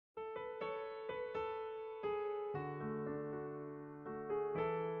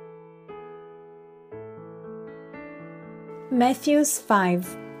Mathews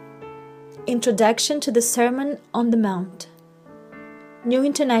 5. Introduction to the Sermon on the Mount. New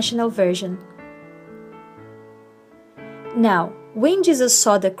International Version. Now, when Jesus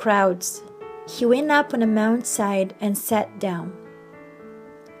saw the crowds, he went up on a mountainside and sat down.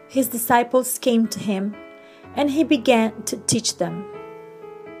 His disciples came to him, and he began to teach them.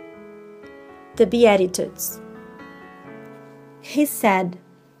 The Beatitudes. He said,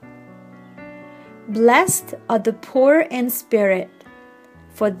 "Blessed are the poor in spirit,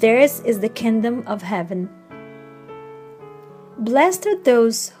 for theirs is the kingdom of heaven. Blessed are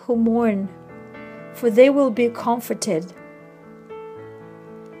those who mourn, for they will be comforted.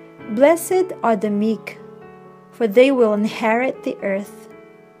 Blessed are the meek, for they will inherit the earth.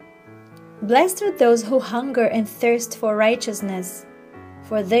 Blessed are those who hunger and thirst for righteousness,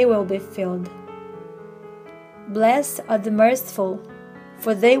 for they will be filled. Blessed are the merciful,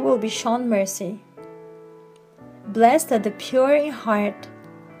 for they will be shown mercy. Blessed are the pure in heart,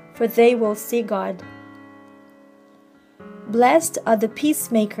 for they will see God. Blessed are the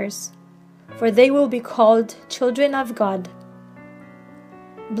peacemakers, for they will be called children of God.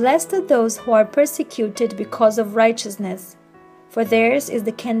 Blessed are those who are persecuted because of righteousness, for theirs is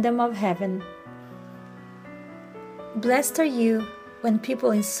the kingdom of heaven. Blessed are you when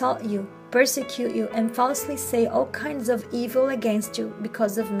people insult you, persecute you, and falsely say all kinds of evil against you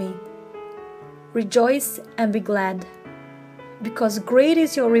because of me. Rejoice and be glad, because great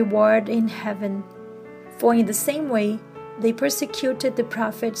is your reward in heaven, for in the same way they persecuted the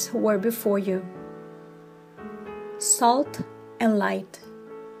prophets who were before you." Salt and light.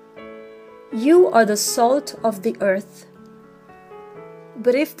 You are the salt of the earth.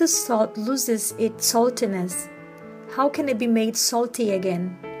 But if the salt loses its saltiness, how can it be made salty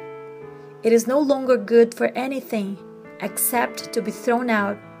again? It is no longer good for anything except to be thrown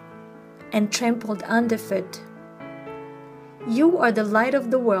out and trampled underfoot. You are the light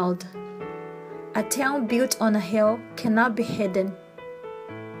of the world. A town built on a hill cannot be hidden.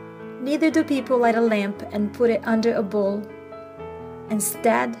 Neither do people light a lamp and put it under a bowl.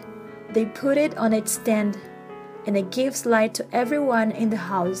 Instead, they put it on its stand, and it gives light to everyone in the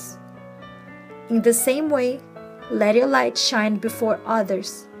house. In the same way, let your light shine before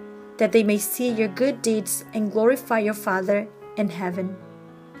others, that they may see your good deeds and glorify your Father in heaven.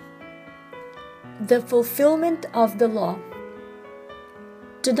 The fulfillment of the law.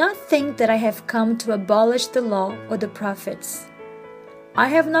 Do not think that I have come to abolish the law or the prophets. I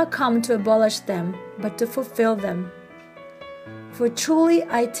have not come to abolish them, but to fulfill them. For truly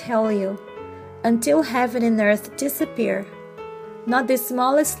I tell you, until heaven and earth disappear, not the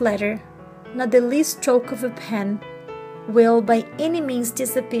smallest letter, not the least stroke of a pen, will by any means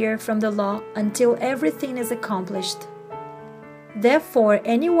disappear from the law until everything is accomplished. Therefore,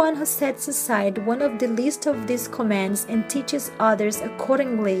 anyone who sets aside one of the least of these commands and teaches others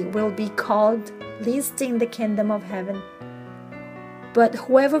accordingly will be called least in the kingdom of heaven. But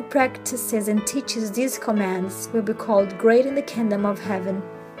whoever practices and teaches these commands will be called great in the kingdom of heaven.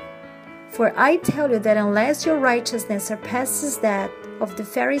 For I tell you that unless your righteousness surpasses that of the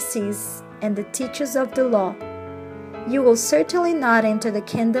Pharisees and the teachers of the law, you will certainly not enter the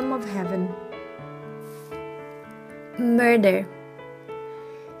kingdom of heaven. Murder.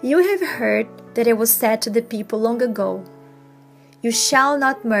 You have heard that it was said to the people long ago, "You shall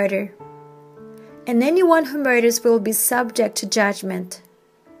not murder," and anyone who murders will be subject to judgment.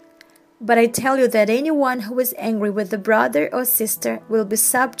 But I tell you that anyone who is angry with a brother or sister will be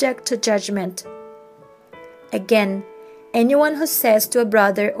subject to judgment. Again, anyone who says to a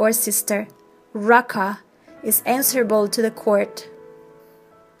brother or sister, "Raka," is answerable to the court.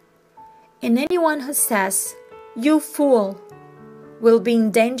 And anyone who says, "You fool," will be in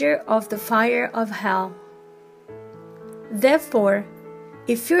danger of the fire of hell. Therefore,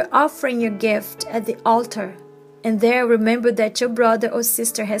 if you're offering your gift at the altar, and there remember that your brother or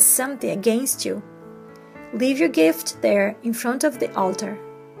sister has something against you, leave your gift there in front of the altar.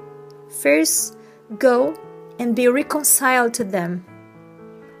 First, go and be reconciled to them.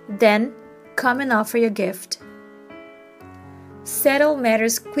 Then, come and offer your gift. Settle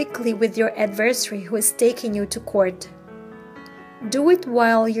matters quickly with your adversary who is taking you to court. Do it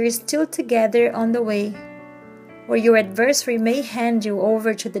while you're still together on the way, or your adversary may hand you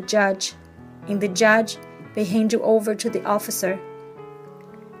over to the judge, and the judge may hand you over to the officer,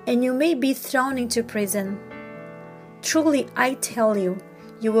 and you may be thrown into prison. Truly, I tell you,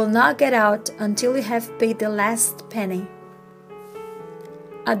 you will not get out until you have paid the last penny.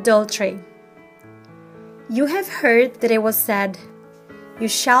 Adultery. You have heard that it was said, "You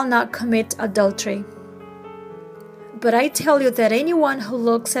shall not commit adultery." But I tell you that anyone who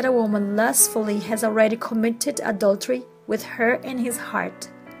looks at a woman lustfully has already committed adultery with her in his heart.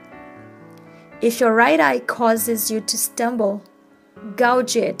 If your right eye causes you to stumble,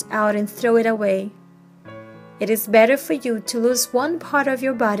 gouge it out and throw it away. It is better for you to lose one part of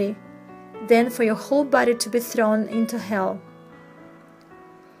your body than for your whole body to be thrown into hell.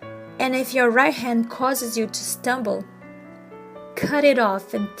 And if your right hand causes you to stumble, cut it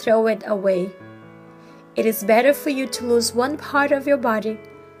off and throw it away. It is better for you to lose one part of your body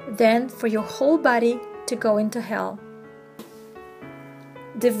than for your whole body to go into hell.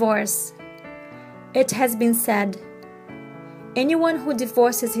 Divorce. It has been said, anyone who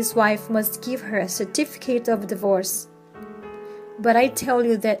divorces his wife must give her a certificate of divorce. But I tell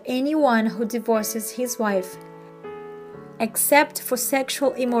you that anyone who divorces his wife, except for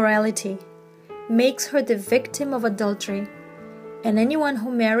sexual immorality, makes her the victim of adultery, and anyone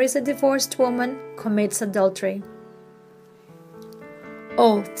who marries a divorced woman commits adultery.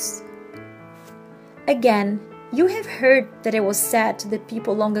 Oaths. Again, you have heard that it was said to the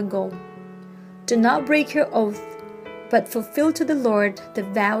people long ago, do not break your oath, but fulfill to the Lord the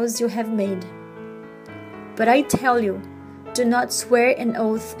vows you have made. But I tell you, do not swear an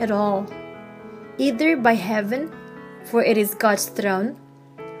oath at all, either by heaven, for it is God's throne,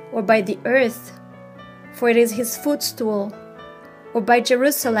 or by the earth, for it is his footstool, or by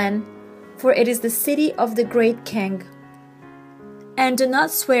Jerusalem, for it is the city of the great King. And do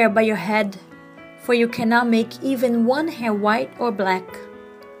not swear by your head, for you cannot make even one hair white or black.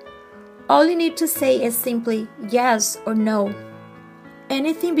 All you need to say is simply yes or no.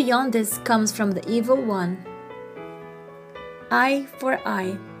 Anything beyond this comes from the evil one. Eye for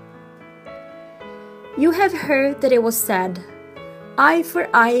eye. You have heard that it was said, eye for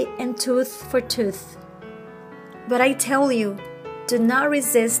eye and tooth for tooth. But I tell you, do not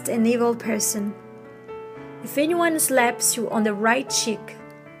resist an evil person. If anyone slaps you on the right cheek,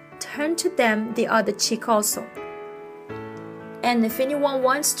 turn to them the other cheek also. And if anyone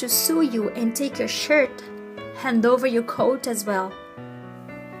wants to sue you and take your shirt, hand over your coat as well.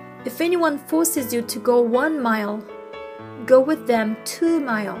 If anyone forces you to go 1 mile, go with them 2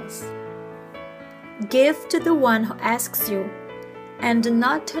 miles. Give to the one who asks you, and do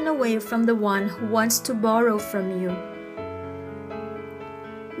not turn away from the one who wants to borrow from you.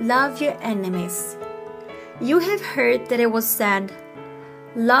 Love your enemies. You have heard that it was said,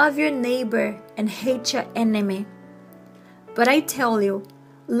 love your neighbor and hate your enemy. But I tell you,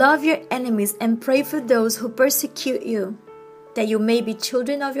 love your enemies and pray for those who persecute you, that you may be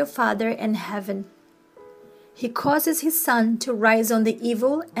children of your Father in heaven. He causes his sun to rise on the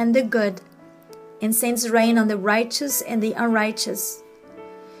evil and the good, and sends rain on the righteous and the unrighteous.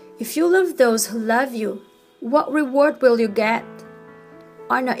 If you love those who love you, what reward will you get?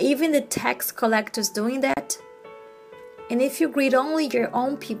 Are not even the tax collectors doing that? And if you greet only your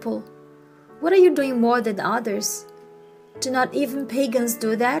own people, what are you doing more than others? Do not even pagans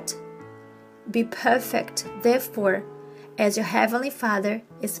do that? Be perfect, therefore, as your heavenly Father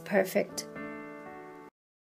is perfect.